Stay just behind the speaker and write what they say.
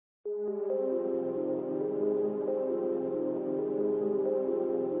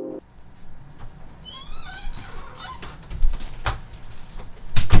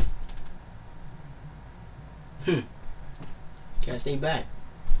guess they back.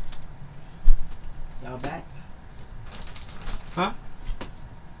 Y'all back? Huh?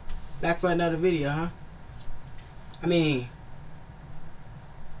 Back for another video, huh? I mean,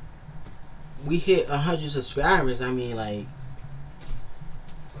 we hit 100 subscribers. I mean, like,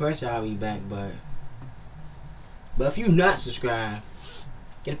 of course I'll be back, but if you not subscribed,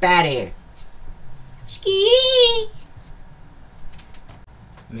 get up out of here. Ski.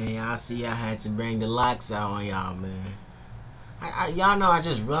 Man, y'all see I had to bring the locks out on y'all, man. Y'all know I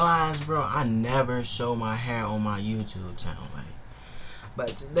just realized, bro, I never show my hair on my YouTube channel, like. But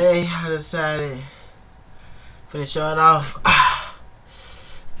today I decided finna show it off.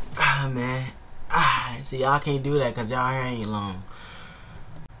 Man. See, y'all can't do that because y'all hair ain't long.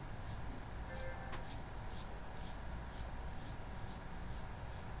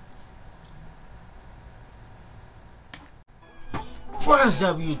 What is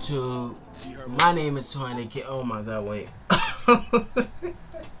up, YouTube? My name is Twon-da. Oh my god, wait. I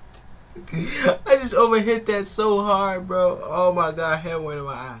just overhit that so hard, bro. Oh my god, hair went in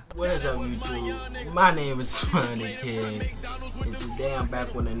my eye. What is up, YouTube? My name is Twon-da, and today I'm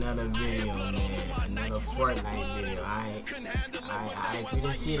back with another video, man. Another Fortnite video. If you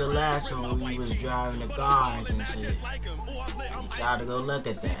didn't see the last one when we was driving the cars and shit, y'all to go look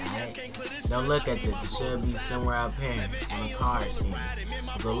at that, alright? Don't look at this. It should be somewhere up here on the cars.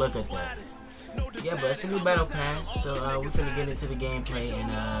 Go look at that. Yeah, but it's a new battle pass, so we're finna get into the gameplay,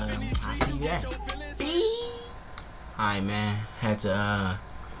 and I'll see you there. Alright, man, had to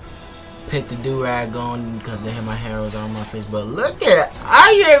put the do-rag on because my hair was on my face, but look at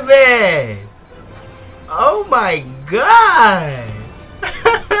Iron Man! Oh my gosh!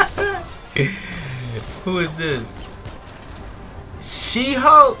 Who is this?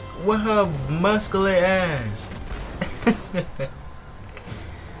 She-Hulk with her muscular ass.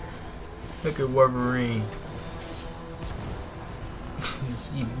 Look at Wolverine.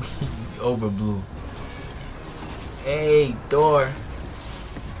 he overblew. Hey, Thor.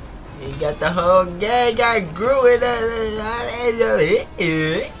 He got the whole gang. Got Groot in that.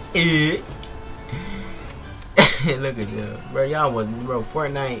 Look at y'all. Bro, y'all was, bro,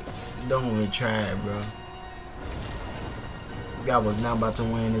 Fortnite, don't even try it, bro. Y'all was not about to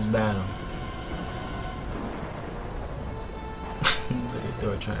win this battle. Look at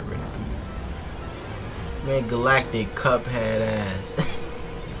Thor trying to bring the peace. Man, Galactic Cuphead ass.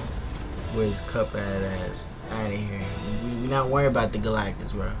 Where's Cuphead ass? Out of here. We not worried about the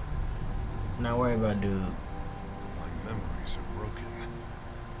Galactics, bro. We're not worried about dude. My memories are broken,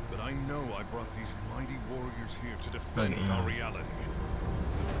 but I know I brought these mighty warriors here to defend our reality.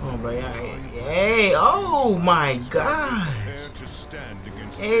 Oh, bro, hey, oh my god.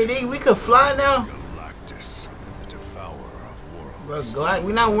 Hey, we could fly now. Bro,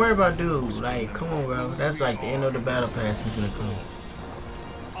 we not worried about dude. Like, come on, bro. That's like the end of the battle pass. He's gonna come.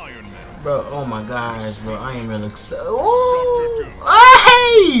 Bro, oh my gosh, bro. I ain't really so. Ooh!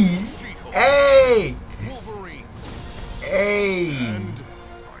 Hey! Hey! Hey!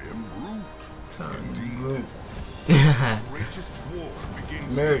 Time Groot.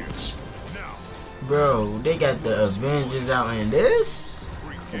 Merch. Bro, they got the Avengers out in this?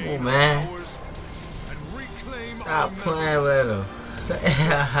 Come on, man. Stop playing with them.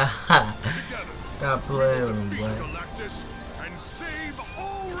 Stop playing with them, boy.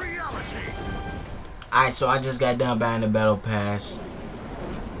 Alright, so I just got done buying the battle pass.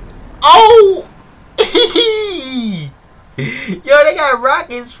 Oh! Yo, they got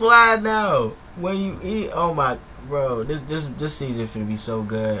rockets flying now. When you eat, oh my, bro, this season finna be so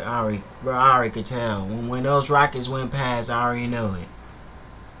good. I already could tell. When those rockets went past, I already know it.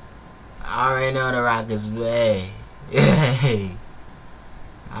 I already know the rockets, hey. Hey.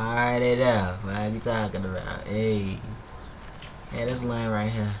 I already know what are you talking about. Hey. Hey, this land right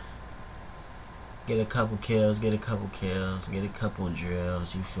here. Get a couple kills, get a couple kills, get a couple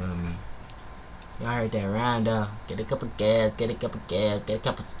drills, you feel me? Y'all heard that round-up. Get a couple gas, get a couple gas, get a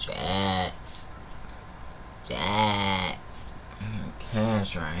couple tracks. Jacks.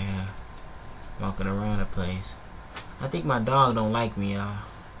 Cash right here. Walking around the place. I think my dog don't like me, y'all.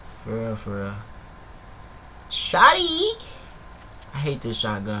 For real, for real. Shotty! I hate this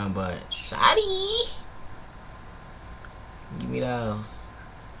shotgun, but shotty! Give me those.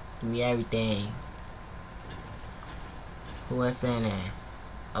 Give me everything. Who else in there?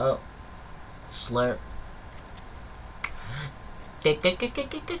 Oh. Slurp.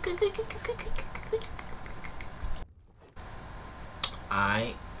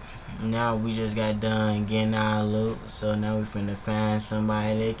 Alright. Now we just got done getting our loot. So now we finna find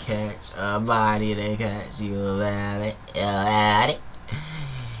somebody to catch. A body to catch. You about it. You about it.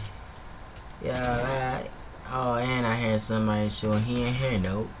 You about it. Oh, and I had somebody showing he ain't here.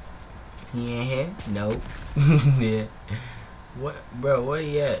 Nope. He ain't here. Nope. Yeah. What, bro? What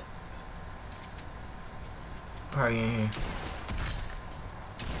he at? Probably in here.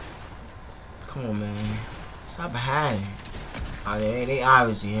 Come on, man. Stop hiding. Oh, they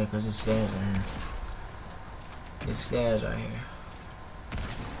obviously here because it's stairs right here. It's stairs right here.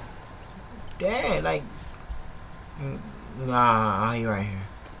 Dad, like, nah, he right here.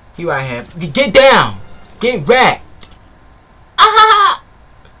 He right here. Get down. Get back. Ah!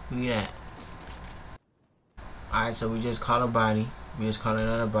 Yeah. Alright, so we just caught a body. We just caught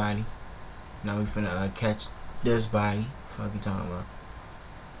another body. Now we finna catch this body. Fuck you talking about?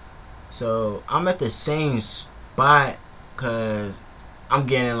 So I'm at the same spot cause I'm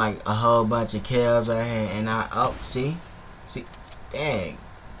getting like a whole bunch of kills right here, and I see, dang,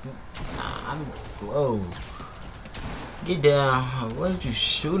 whoa, get down. What are you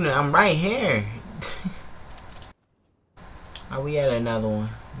shooting at? I'm right here. Are we at another one?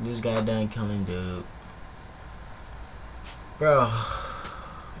 This guy done killing dude. Bro,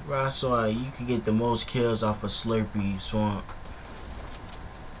 I saw you could get the most kills off a Slurpee swamp.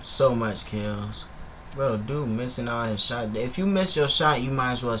 So much kills. Bro, dude missing all his shot. If you miss your shot, you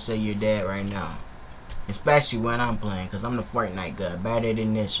might as well say you're dead right now. Especially when I'm playing, because I'm the Fortnite guy. Better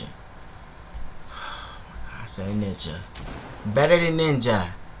than Ninja. I said Ninja. Better than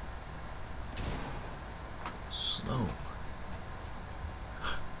Ninja. Slow.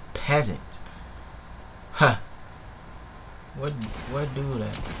 Peasant. Huh. What do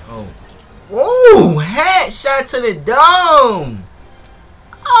that? Oh. Ooh! Headshot to the dome!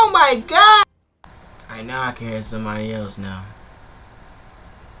 Oh my god! Alright, now I can hear somebody else now.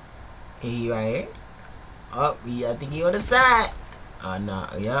 He right here. Oh, I think he on the side. Oh no,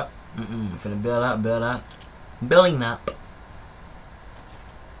 yep. Finna build up. Building up.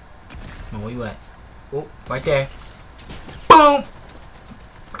 Oh, where you at? Oh, right there. Boom!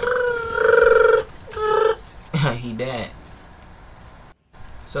 He dead.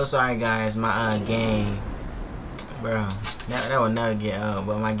 So sorry guys, my game, bro, that will never get up,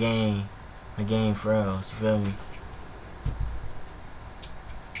 but my game froze, you feel me?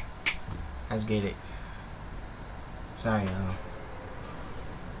 Let's get it. Sorry y'all.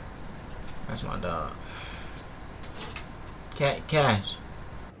 That's my dog. Cash.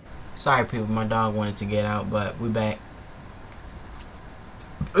 Sorry people, my dog wanted to get out, but we back.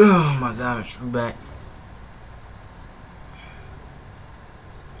 Oh my gosh, we back.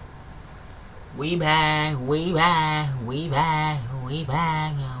 We back.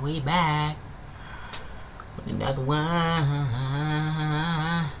 With another one.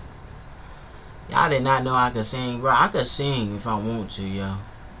 Y'all did not know I could sing, bro. I could sing if I want to, yo.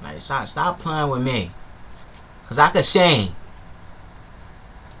 Like, stop playing with me. Cause I could sing.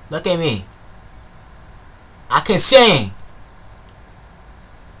 Look at me. I can sing.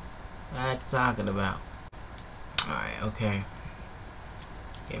 What are you talking about? Alright, okay.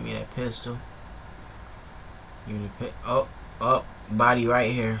 Give me that pistol. Give me the oh, body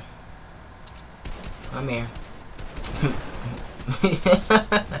right here. Come here.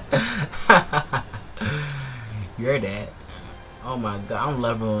 You're dead. Oh my god, I'm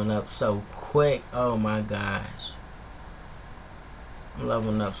leveling up so quick. Oh my gosh. I'm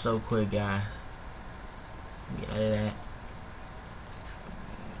leveling up so quick, guys. Get out of that.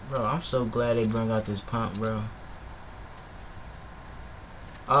 Bro, I'm so glad they bring out this pump, bro.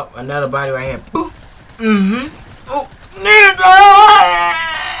 Oh, another body right here. Boop. Oh.